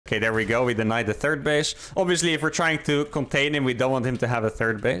Okay, there we go. We denied the third base. Obviously, if we're trying to contain him, we don't want him to have a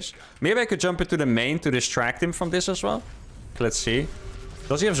third base. Maybe I could jump into the main to distract him from this as well. Let's see.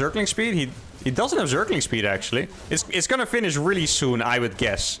 Does he have Zergling speed? He doesn't have Zergling speed, actually. It's gonna finish really soon, I would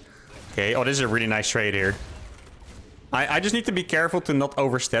guess. Okay, oh, this is a really nice trade here. I just need to be careful to not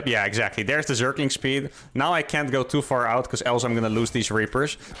overstep. Yeah, exactly. There's the Zergling speed. Now I can't go too far out, because else I'm gonna lose these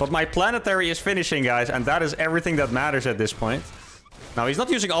Reapers. But my planetary is finishing, guys, and that is everything that matters at this point. Now, he's not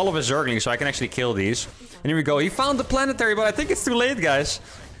using all of his Zerglings, so I can actually kill these. And here we go. He found the planetary, but I think it's too late, guys.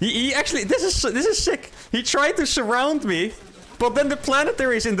 He actually... This is sick. He tried to surround me, but then the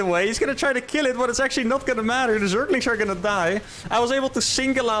planetary is in the way. He's gonna try to kill it, but it's actually not gonna matter. The Zerglings are gonna die. I was able to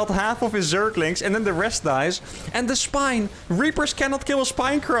single out half of his Zerglings, and then the rest dies. And the Spine. Reapers cannot kill a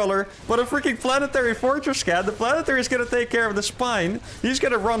Spine Crawler, but a freaking planetary Fortress can. The planetary is gonna take care of the Spine. He's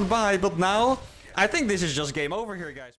gonna run by, but now... I think this is just game over here, guys.